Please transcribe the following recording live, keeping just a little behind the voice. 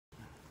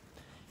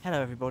Hello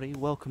everybody,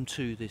 welcome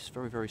to this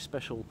very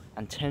special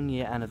and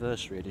 10-year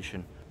anniversary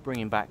edition,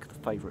 bringing back the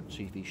favourite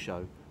TV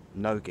show,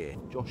 No Gear.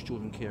 Josh,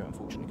 Jordan and Kira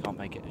unfortunately can't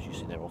make it, as you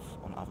see they're off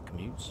on other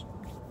commutes.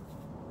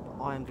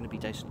 But I am going to be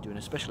basically doing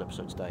a special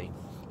episode today,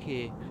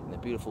 here in the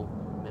beautiful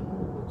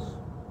Memorial Woods.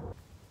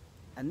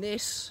 And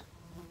this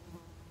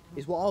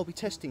is what I'll be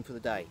testing for the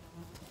day.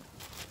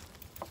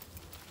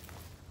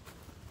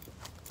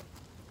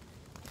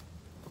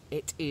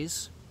 It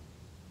is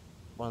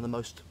one of the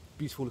most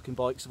beautiful looking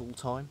bikes of all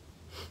time.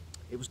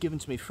 It was given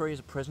to me free as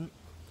a present.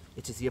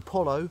 It is the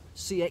Apollo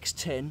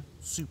CX-10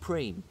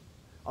 Supreme.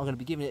 I'm going to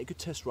be giving it a good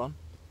test run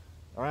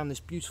around this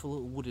beautiful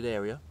little wooded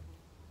area,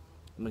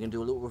 and we're going to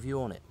do a little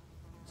review on it.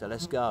 So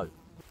let's go.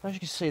 As you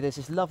can see, there's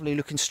this lovely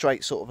looking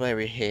straight sort of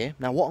area here.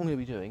 Now what I'm going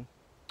to be doing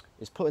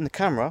is putting the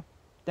camera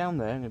down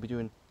there. I'm going to be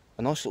doing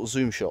a nice little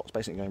zoom shot. It's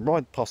basically going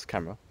right past the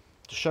camera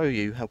to show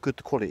you how good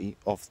the quality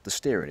of the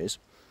steering is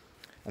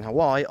and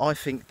why I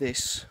think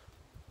this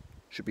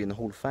should be in the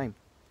Hall of Fame.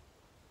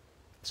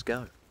 Let's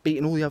go.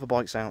 Beating all the other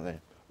bikes out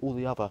there, all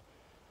the other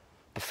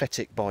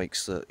pathetic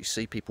bikes that you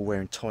see people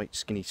wearing tight,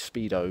 skinny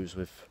speedos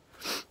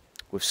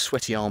with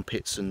sweaty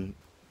armpits and...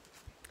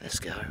 Let's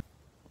go.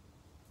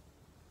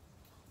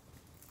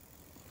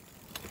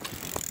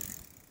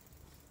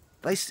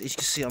 Basically, as you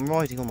can see, I'm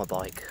riding on my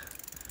bike.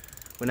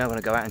 We're now going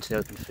to go out into the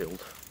open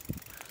field,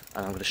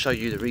 and I'm going to show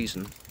you the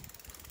reason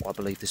why I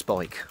believe this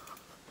bike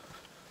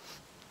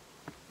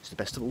is the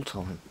best of all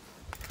time.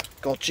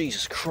 God,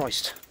 Jesus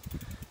Christ.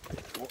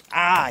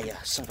 Ah, yeah,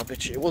 son of a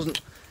bitch. It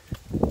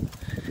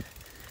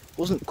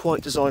wasn't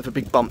quite designed for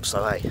big bumps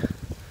though, eh?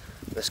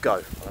 Let's go.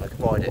 I'm going to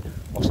ride it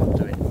whilst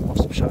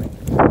I'm showing.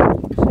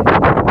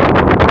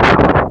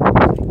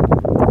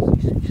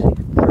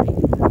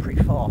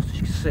 Pretty fast, as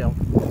you can see. I'm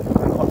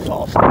quite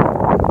fast.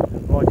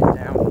 Riding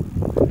down.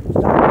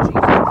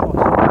 Jesus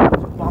Christ,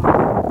 it's a bump.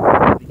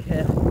 Be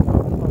careful.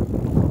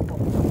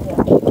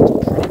 Oh,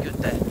 it's pretty good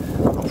there.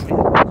 I'm pretty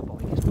good with this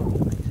bike. It's pretty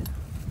amazing.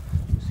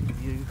 See the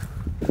view.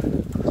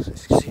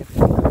 Let's see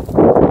everything. It's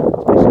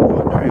basically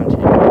riding around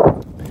here.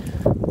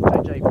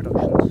 JJ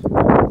Productions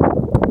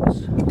was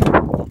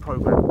our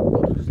program.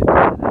 Got to slip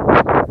over there.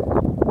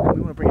 And we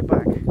want to bring it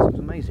back. It was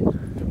amazing.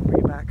 Bring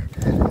it back.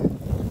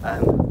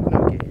 No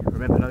gear.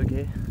 Remember No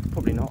Gear?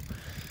 Probably not.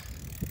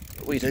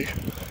 But we do. So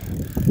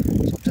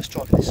I'm just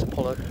driving this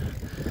Apollo.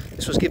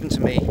 This was given to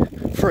me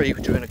free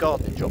during a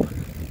gardening job.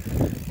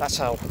 That's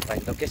how I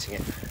ended up getting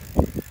it.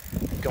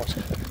 God,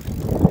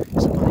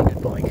 it's a bloody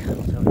good bike,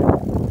 I'll tell you.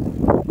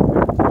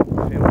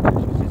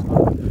 It's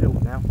open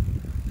field now.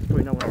 There's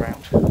probably no one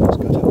around. That's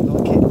good, I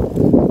like it.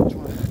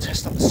 Trying to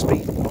test up the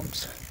speed and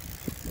bumps.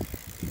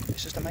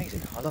 It's just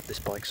amazing. I love this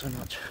bike so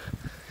much.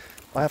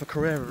 I have a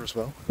Carrera as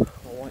well, a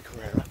white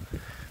Carrera,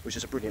 which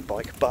is a brilliant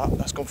bike, but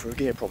that's gone through a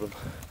gear problem.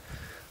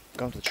 I'm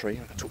going to the tree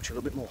and I'm going to talk to you a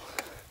little bit more.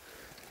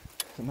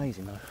 It's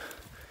amazing though.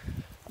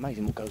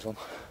 Amazing what goes on.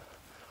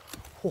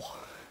 Whew.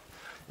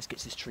 Let's get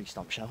to this tree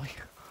stump, shall we?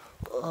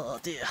 Oh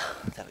dear.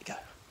 There we go.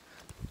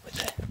 Right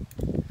there.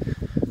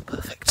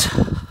 Perfect.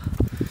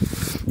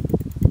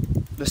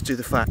 Let's do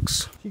the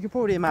facts. You can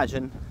probably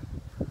imagine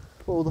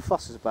what all the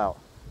fuss is about.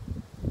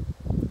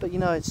 But you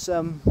know, it's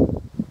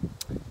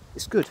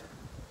good.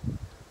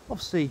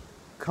 Obviously,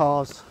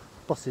 cars,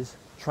 buses,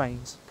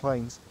 trains,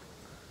 planes.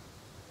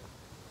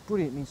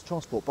 Brilliant means of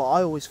transport, but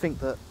I always think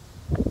that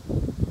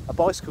a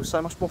bicycle is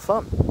so much more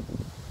fun.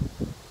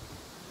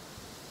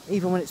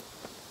 Even when it's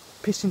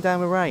pissing down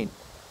with rain.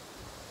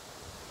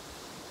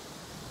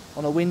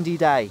 On a windy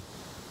day.